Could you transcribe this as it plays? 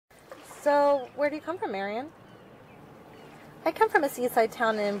So, where do you come from, Marion? I come from a seaside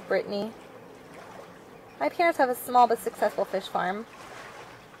town in Brittany. My parents have a small but successful fish farm.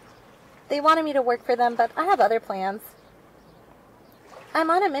 They wanted me to work for them, but I have other plans. I'm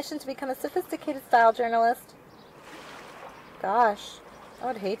on a mission to become a sophisticated style journalist. Gosh, I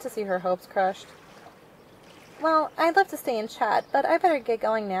would hate to see her hopes crushed. Well, I'd love to stay and chat, but I better get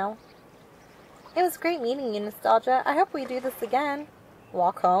going now. It was great meeting you, Nostalgia. I hope we do this again.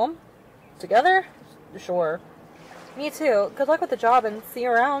 Walk home? Together? Sure. Me too. Good luck with the job and see you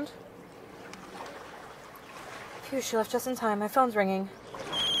around. Phew, she left just in time. My phone's ringing.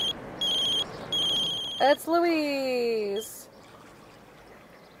 It's Louise!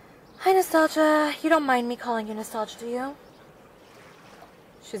 Hi, Nostalgia. You don't mind me calling you Nostalgia, do you?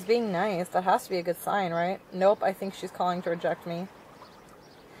 She's being nice. That has to be a good sign, right? Nope, I think she's calling to reject me.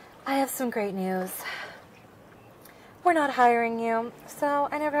 I have some great news. We're not hiring you, so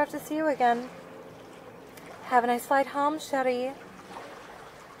I never have to see you again. Have a nice flight home, Sherry.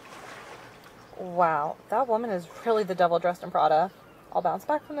 Wow, that woman is really the devil dressed in Prada. I'll bounce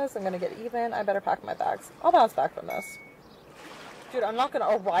back from this. I'm gonna get even. I better pack my bags. I'll bounce back from this. Dude, I'm not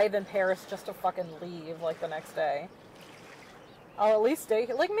gonna arrive in Paris just to fucking leave, like, the next day. I'll at least stay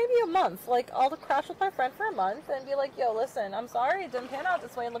here, like, maybe a month. Like, I'll crash with my friend for a month and be like, yo, listen, I'm sorry, it didn't pan out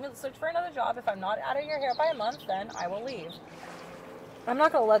this way. Let me search for another job. If I'm not out of your hair by a month, then I will leave. I'm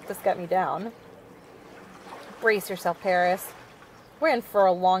not gonna let this get me down. Brace yourself, Paris. We're in for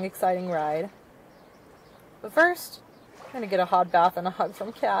a long, exciting ride. But first, I'm gonna get a hot bath and a hug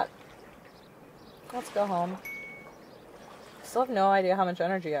from Kat. Let's go home. I still have no idea how much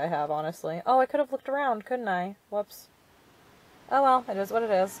energy I have, honestly. Oh, I could have looked around, couldn't I? Whoops. Oh well, it is what it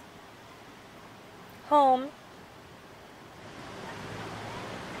is. Home.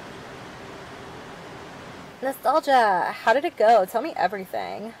 Nostalgia, how did it go? Tell me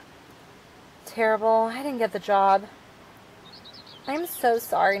everything. Terrible. I didn't get the job. I'm so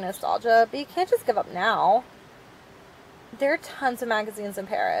sorry, Nostalgia, but you can't just give up now. There are tons of magazines in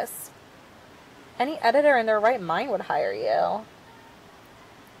Paris. Any editor in their right mind would hire you.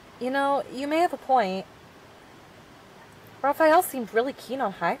 You know, you may have a point. Raphael seemed really keen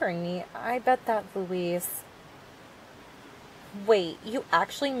on hiring me. I bet that Louise... Wait, you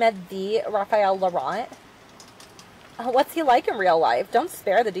actually met the Raphael Laurent? What's he like in real life? Don't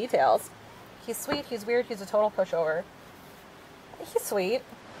spare the details. He's sweet, he's weird, he's a total pushover. He's sweet.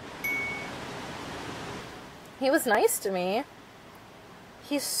 He was nice to me.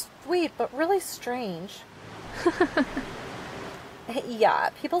 He's sweet, but really strange. Yeah,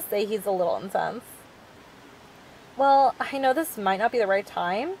 people say he's a little intense. Well, I know this might not be the right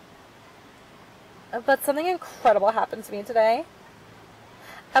time, but something incredible happened to me today.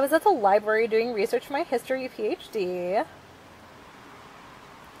 I was at the library doing research for my history PhD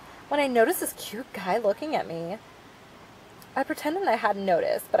when I noticed this cute guy looking at me. I pretended I hadn't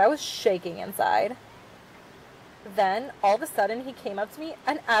noticed, but I was shaking inside. Then, all of a sudden, he came up to me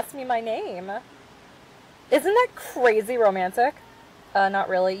and asked me my name. Isn't that crazy romantic? Not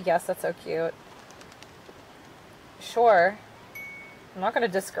really. Yes, that's so cute. Sure. I'm not going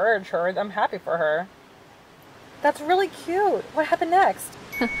to discourage her. I'm happy for her. That's really cute. What happened next?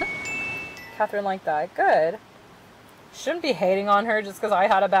 Catherine liked that. Good. Shouldn't be hating on her just because I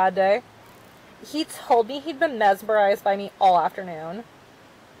had a bad day. He told me he'd been mesmerized by me all afternoon.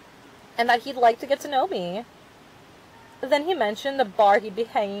 And that he'd like to get to know me. Then he mentioned the bar he'd be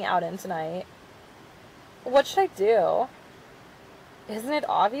hanging out in tonight. What should I do? Isn't it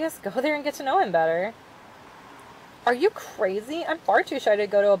obvious? Go there and get to know him better. Are you crazy? I'm far too shy to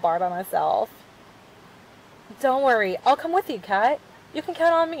go to a bar by myself. Don't worry, I'll come with you, Kat. You can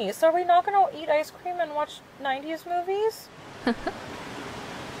count on me. So are we not going to eat ice cream and watch 90s movies?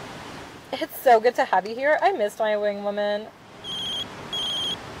 It's so good to have you here. I missed my wing woman.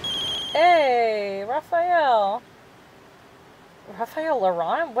 Hey, Raphael. Raphael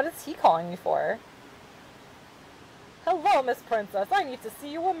Laurent? What is he calling me for? Hello, Miss Princess. I need to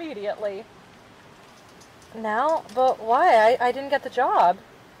see you immediately. Now? But why? I didn't get the job.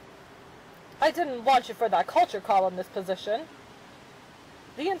 I didn't want you for that culture columnist position.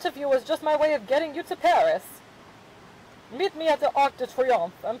 The interview was just my way of getting you to Paris. Meet me at the Arc de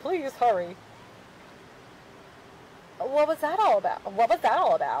Triomphe, and please hurry. What was that all about? What was that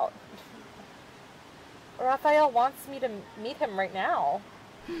all about? Raphael wants me to meet him right now.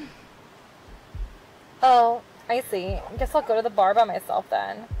 Oh, I see. Guess I'll go to the bar by myself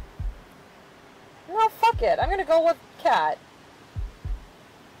then. No, fuck it. I'm gonna go with Kat.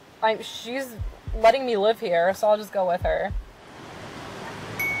 She's letting me live here, so I'll just go with her.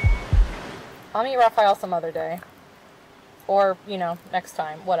 I'll meet Raphael some other day. Or, you know, next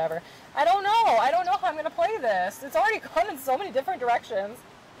time, whatever. I don't know. I don't know how I'm going to play this. It's already gone in so many different directions.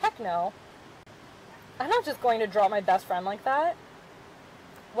 Heck no. I'm not just going to draw my best friend like that.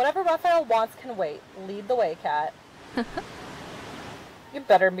 Whatever Raphael wants can wait. Lead the way, Cat. You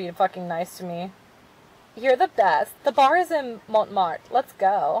better be fucking nice to me. You're the best. The bar is in Montmartre. Let's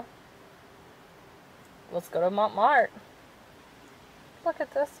go. Let's go to Montmartre. Look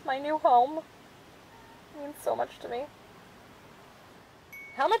at this. My new home. It means so much to me.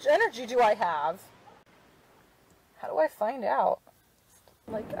 How much energy do I have? How do I find out?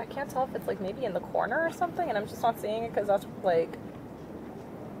 Like, I can't tell if it's, like, maybe in the corner or something, and I'm just not seeing it because that's, like...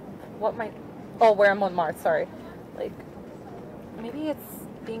 What might... Oh, where I'm Montmartre, sorry. Like, maybe it's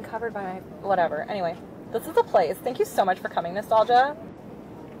being covered by... Whatever. Anyway, this is the place. Thank you so much for coming, Nostalgia.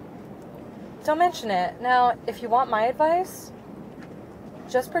 Don't mention it. Now, if you want my advice,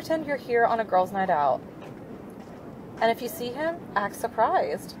 just pretend you're here on a girls' night out. And if you see him, act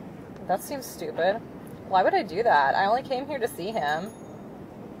surprised. That seems stupid. Why would I do that? I only came here to see him.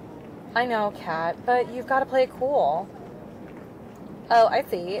 I know, Kat, but you've got to play it cool. Oh, I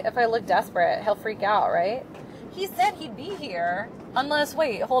see. If I look desperate, he'll freak out, right? He said he'd be here. Unless,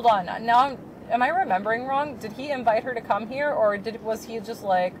 wait, hold on. Now, am I remembering wrong? Did he invite her to come here, or was he just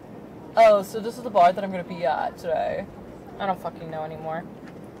like, oh, so this is the bar that I'm going to be at today? I don't fucking know anymore.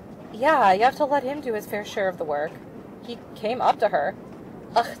 Yeah, you have to let him do his fair share of the work. He came up to her.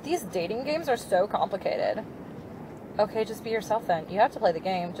 Ugh, these dating games are so complicated. Okay, just be yourself then. You have to play the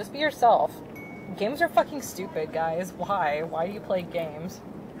game. Just be yourself. Games are fucking stupid, guys. Why? Why do you play games?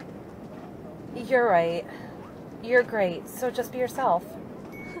 You're right. You're great, so just be yourself.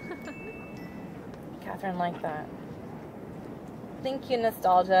 Catherine liked that. Thank you,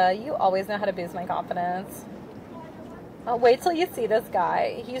 Nostalgia. You always know how to boost my confidence. Oh, wait till you see this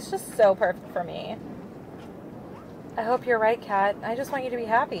guy. He's just so perfect for me. I hope you're right, Kat. I just want you to be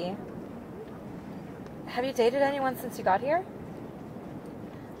happy. Have you dated anyone since you got here?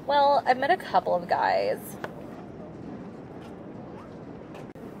 Well, I've met a couple of guys.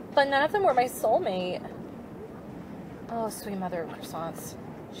 But none of them were my soulmate. Oh, sweet mother of croissants.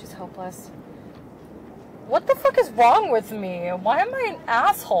 She's hopeless. What the fuck is wrong with me? Why am I an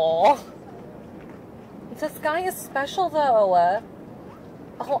asshole? This guy is special, though.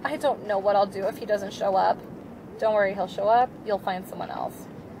 Oh, I don't know what I'll do if he doesn't show up. Don't worry, he'll show up. You'll find someone else.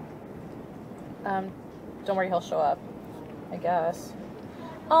 Don't worry, he'll show up. I guess.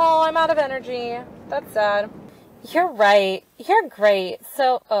 Oh, I'm out of energy. That's sad. You're right. You're great.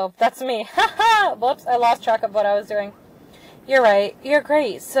 So, oh, that's me. Haha! Whoops, I lost track of what I was doing. You're right. You're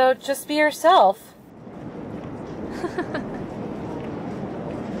great. So, just be yourself.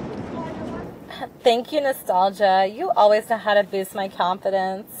 Thank you, Nostalgia. You always know how to boost my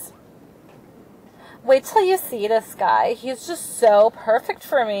confidence. Wait till you see this guy. He's just so perfect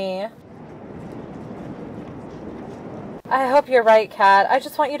for me. I hope you're right, Kat. I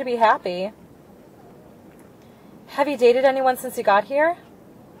just want you to be happy. Have you dated anyone since you got here?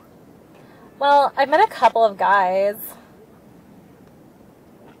 Well, I've met a couple of guys.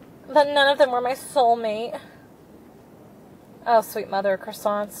 But none of them were my soulmate. Oh, sweet mother of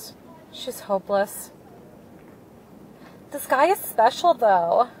croissants. She's hopeless. This guy is special,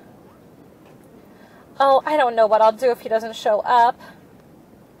 though. Oh, I don't know what I'll do if he doesn't show up.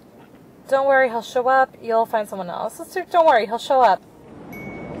 Don't worry, he'll show up. You'll find someone else. Don't worry, he'll show up.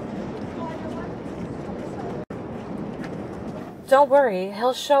 Don't worry,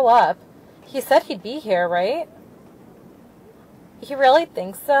 he'll show up. He said he'd be here, right? He really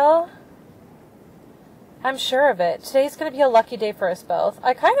thinks so? I'm sure of it. Today's going to be a lucky day for us both.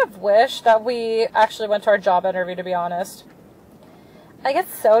 I kind of wish that we actually went to our job interview, to be honest. I get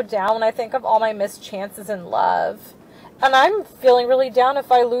so down when I think of all my missed chances in love. And I'm feeling really down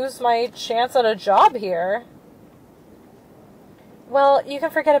if I lose my chance at a job here. Well, you can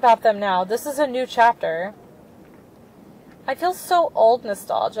forget about them now. This is a new chapter. I feel so old,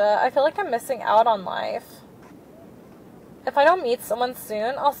 Nostalgia. I feel like I'm missing out on life. If I don't meet someone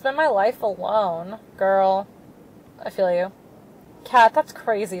soon, I'll spend my life alone. Girl, I feel you. Kat, that's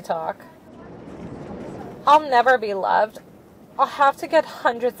crazy talk. I'll never be loved. I'll have to get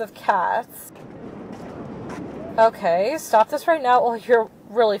hundreds of cats. Okay, stop this right now or you'll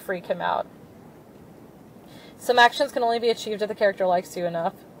really freak him out. Some actions can only be achieved if the character likes you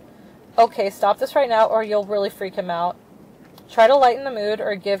enough. Okay, stop this right now or you'll really freak him out. Try to lighten the mood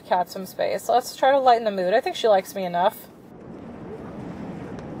or give Kat some space. Let's try to lighten the mood. I think she likes me enough.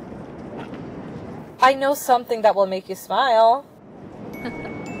 I know something that will make you smile.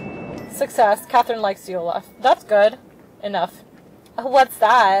 Success. Catherine likes you enough. That's good. Enough. What's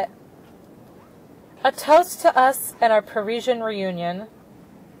that? A toast to us and our Parisian reunion.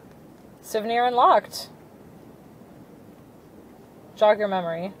 Souvenir unlocked. Jog your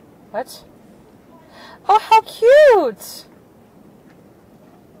memory. What? Oh, how cute!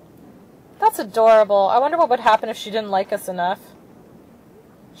 That's adorable. I wonder what would happen if she didn't like us enough.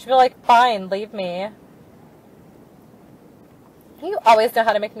 She'd be like, fine, leave me. You always know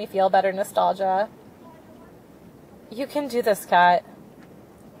how to make me feel better, Nostalgia. You can do this, Kat.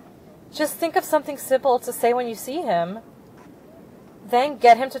 Just think of something simple to say when you see him. Then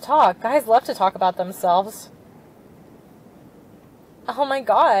get him to talk. Guys love to talk about themselves. Oh my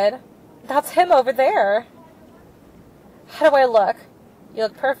god. That's him over there. How do I look? You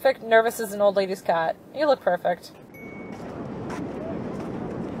look perfect. Nervous as an old lady's cat. You look perfect.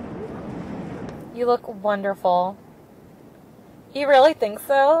 You look wonderful. You really think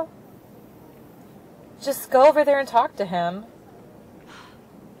so? Just go over there and talk to him.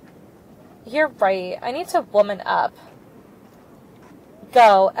 You're right. I need to woman up.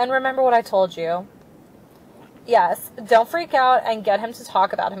 Go, and remember what I told you. Yes, don't freak out and get him to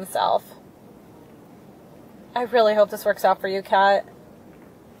talk about himself. I really hope this works out for you, Kat.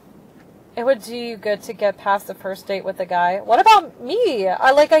 It would do you good to get past the first date with the guy. What about me?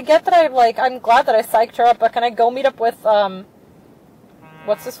 I get that I'm glad that I psyched her up, but can I go meet up with,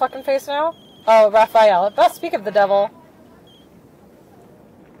 what's his fucking face now? Oh, Raphael. Best speak of the devil.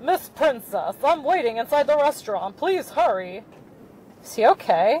 Miss Princess, I'm waiting inside the restaurant. Please hurry. Is he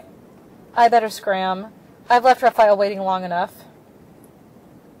okay? I better scram. I've left Raphael waiting long enough.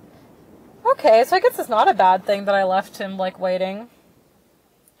 Okay, so I guess it's not a bad thing that I left him, waiting.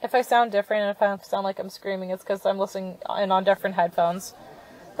 If I sound different and if I sound like I'm screaming, it's because I'm listening in on different headphones.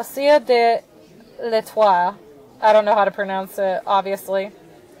 Basia de l'Etoile. I don't know how to pronounce it, obviously.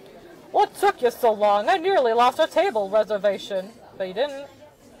 What took you so long? I nearly lost a table reservation. But you didn't.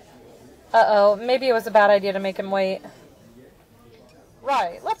 Uh-oh, maybe it was a bad idea to make him wait.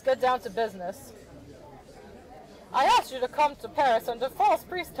 Right, let's get down to business. I asked you to come to Paris under false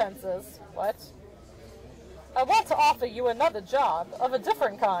pretenses. What? I want to offer you another job, of a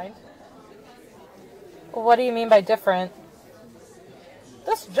different kind. What do you mean by different?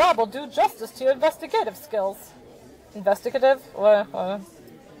 This job will do justice to your investigative skills. Investigative?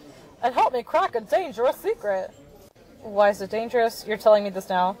 And help me crack a dangerous secret. Why is it dangerous? You're telling me this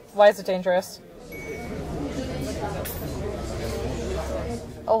now. Why is it dangerous?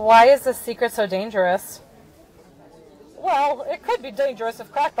 Why is this secret so dangerous? Well, it could be dangerous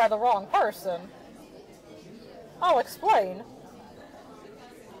if cracked by the wrong person. I'll explain.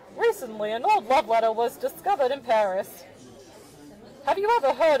 Recently, an old love letter was discovered in Paris. Have you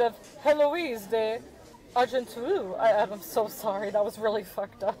ever heard of Héloïse de Argenteuil? I'm so sorry, that was really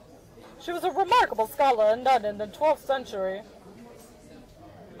fucked up. She was a remarkable scholar and nun in the 12th century.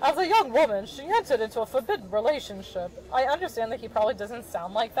 As a young woman, she entered into a forbidden relationship. I understand that he probably doesn't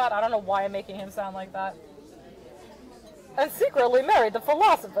sound like that. I don't know why I'm making him sound like that. And secretly married the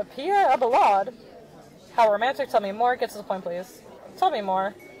philosopher Pierre Abelard. How romantic. Tell me more. Get to the point, please. Tell me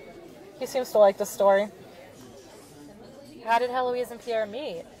more. He seems to like this story. How did Heloise and Pierre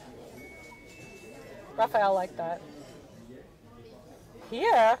meet? Raphael liked that.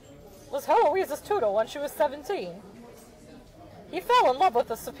 Pierre was Heloise's tutor when she was 17. He fell in love with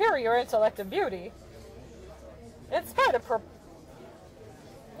a superior intellect and beauty. In spite of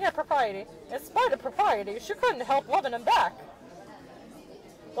propriety, she couldn't help loving him back.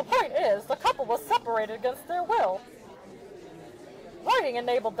 The point is, the couple was separated against their will. Writing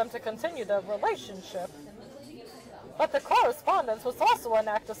enabled them to continue their relationship. But the correspondence was also an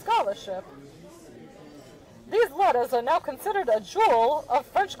act of scholarship. These letters are now considered a jewel of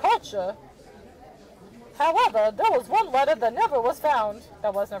French culture. However, there was one letter that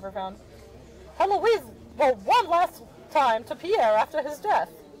was never found. Heloise wrote one last time to Pierre after his death.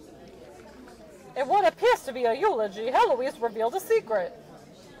 In what appears to be a eulogy, Heloise revealed a secret.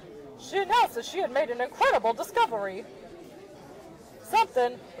 She announced that she had made an incredible discovery.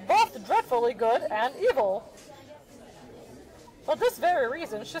 Something both dreadfully good and evil. For this very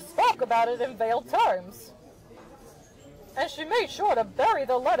reason, she spoke about it in veiled terms. And she made sure to bury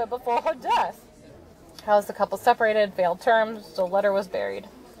the letter before her death. How is the couple separated? Veiled terms. The letter was buried.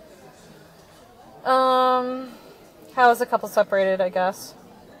 How is the couple separated, I guess?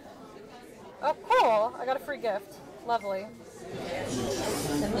 Oh, cool. I got a free gift. Lovely.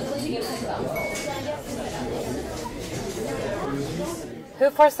 Who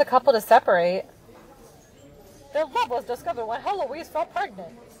forced the couple to separate? Their love was discovered when Heloise fell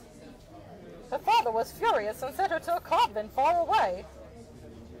pregnant. Her father was furious and sent her to a convent far away.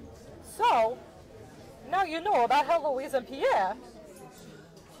 So, now you know about Heloise and Pierre.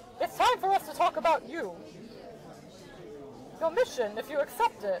 It's time for us to talk about you. Your mission, if you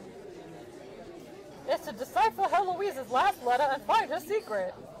accept it, is to decipher Heloise's last letter and find her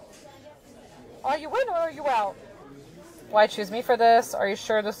secret. Are you in or are you out? Why choose me for this? Are you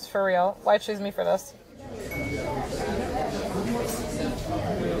sure this is for real? Why choose me for this?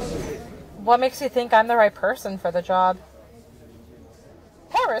 What makes you think I'm the right person for the job?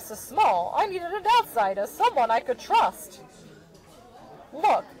 Paris is small. I needed an outsider, someone I could trust.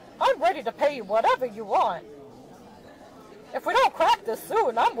 Look, I'm ready to pay you whatever you want. If we don't crack this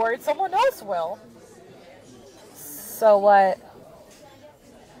soon, I'm worried someone else will. So what?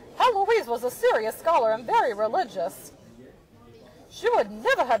 Heloise was a serious scholar and very religious. She would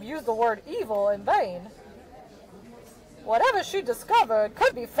never have used the word evil in vain. Whatever she discovered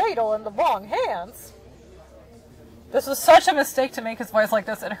could be fatal in the wrong hands. This was such a mistake to make his voice like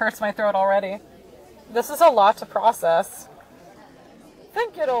this. It hurts my throat already. This is a lot to process.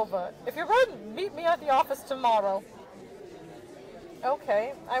 Think it over. If you're ready, meet me at the office tomorrow.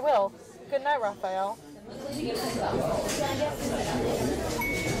 Okay, I will. Good night, Raphael.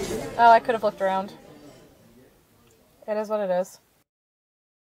 Oh, I could have looked around. It is what it is.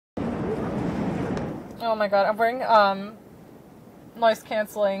 Oh my god, I'm wearing,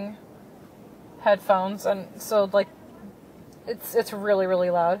 noise-canceling headphones, and so, like, it's really, really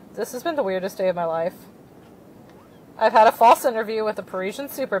loud. This has been the weirdest day of my life. I've had a false interview with a Parisian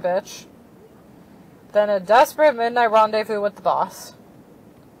super bitch, then a desperate midnight rendezvous with the boss.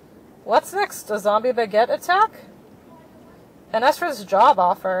 What's next? A zombie baguette attack? And as for this job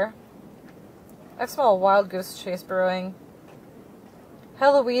offer, I smell a wild goose chase brewing.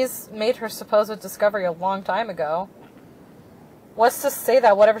 Heloise made her supposed discovery a long time ago. What's to say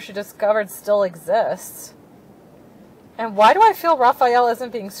that whatever she discovered still exists? And why do I feel Raphael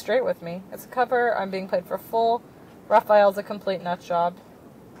isn't being straight with me? It's a cover, I'm being played for full. Raphael's a complete nut job.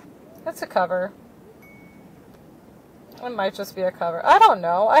 It's a cover. It might just be a cover. I don't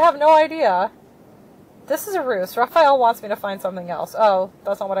know. I have no idea. This is a ruse. Raphael wants me to find something else. Oh,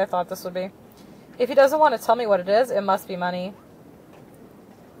 that's not what I thought this would be. If he doesn't want to tell me what it is, it must be money.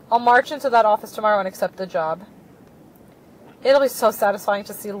 I'll march into that office tomorrow and accept the job. It'll be so satisfying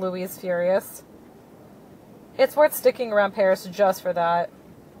to see Louise furious. It's worth sticking around Paris just for that.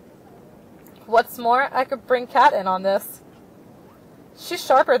 What's more, I could bring Kat in on this. She's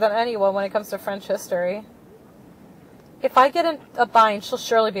sharper than anyone when it comes to French history. If I get in a bind, she'll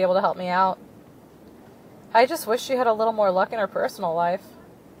surely be able to help me out. I just wish she had a little more luck in her personal life.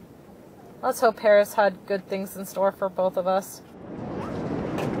 Let's hope Paris had good things in store for both of us.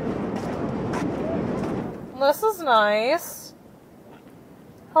 This is nice.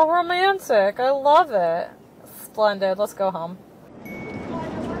 How romantic. I love it. Splendid. Let's go home.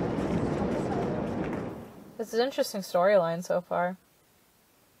 It's an interesting storyline so far.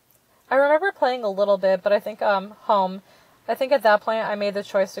 I remember playing a little bit, but I think, home. I think at that point I made the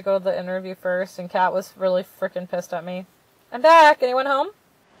choice to go to the interview first, and Kat was really freaking pissed at me. I'm back! Anyone home?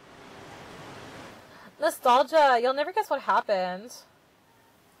 Nostalgia! You'll never guess what happened.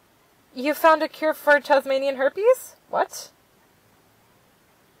 You found a cure for Tasmanian herpes? What?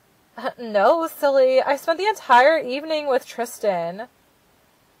 No, silly. I spent the entire evening with Tristan.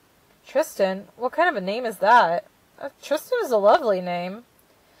 Tristan? What kind of a name is that? Tristan is a lovely name.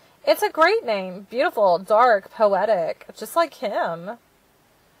 It's a great name. Beautiful, dark, poetic. Just like him.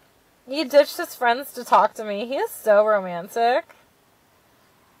 He ditched his friends to talk to me. He is so romantic.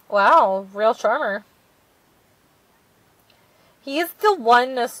 Wow, real charmer. He's the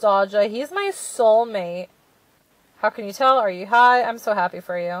one, Nostalgia. He's my soulmate. How can you tell? Are you high? I'm so happy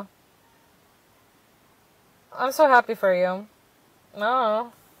for you. I'm so happy for you.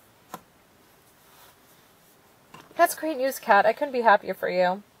 Oh. That's great news, Kat. I couldn't be happier for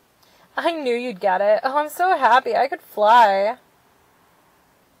you. I knew you'd get it. Oh, I'm so happy. I could fly.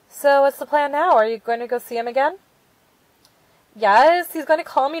 So, what's the plan now? Are you going to go see him again? Yes, he's going to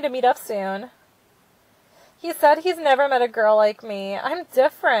call me to meet up soon. He said he's never met a girl like me. I'm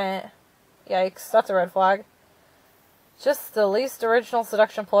different. Yikes, that's a red flag. Just the least original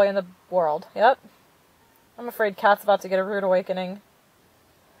seduction ploy in the world. Yep. I'm afraid Kat's about to get a rude awakening.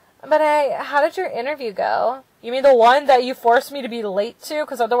 But hey, how did your interview go? You mean the one that you forced me to be late to,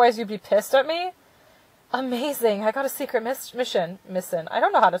 because otherwise you'd be pissed at me? Amazing, I got a secret mission. I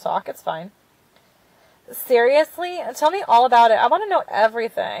don't know how to talk, it's fine. Seriously? Tell me all about it. I want to know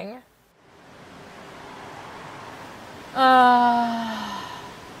everything. My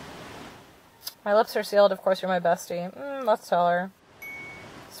lips are sealed, of course you're my bestie. Let's tell her.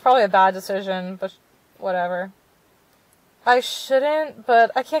 It's probably a bad decision, but whatever. I shouldn't, but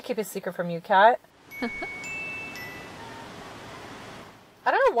I can't keep a secret from you, Kat. I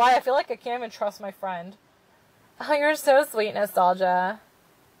don't know why. I feel like I can't even trust my friend. Oh, you're so sweet, Nostalgia.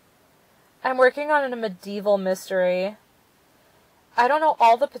 I'm working on a medieval mystery. I don't know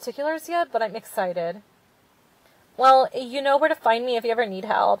all the particulars yet, but I'm excited. Well, you know where to find me if you ever need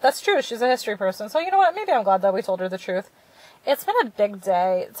help. That's true, she's a history person, so you know what? Maybe I'm glad that we told her the truth. It's been a big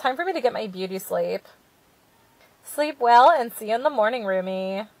day. It's time for me to get my beauty sleep. Sleep well and see you in the morning,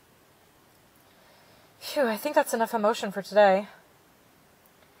 roomie. Phew, I think that's enough emotion for today.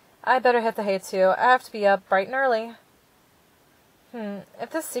 I better hit the hay too. I have to be up bright and early. If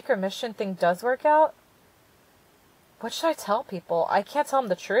this secret mission thing does work out, what should I tell people? I can't tell them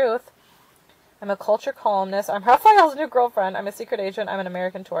the truth. I'm a culture columnist. I'm Raphael's new girlfriend. I'm a secret agent. I'm an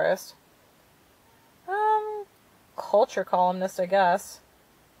American tourist. Culture columnist, I guess.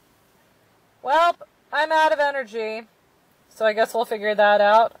 Well, I'm out of energy. So I guess we'll figure that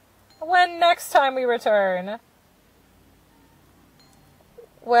out when next time we return.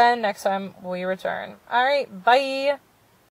 Alright, bye!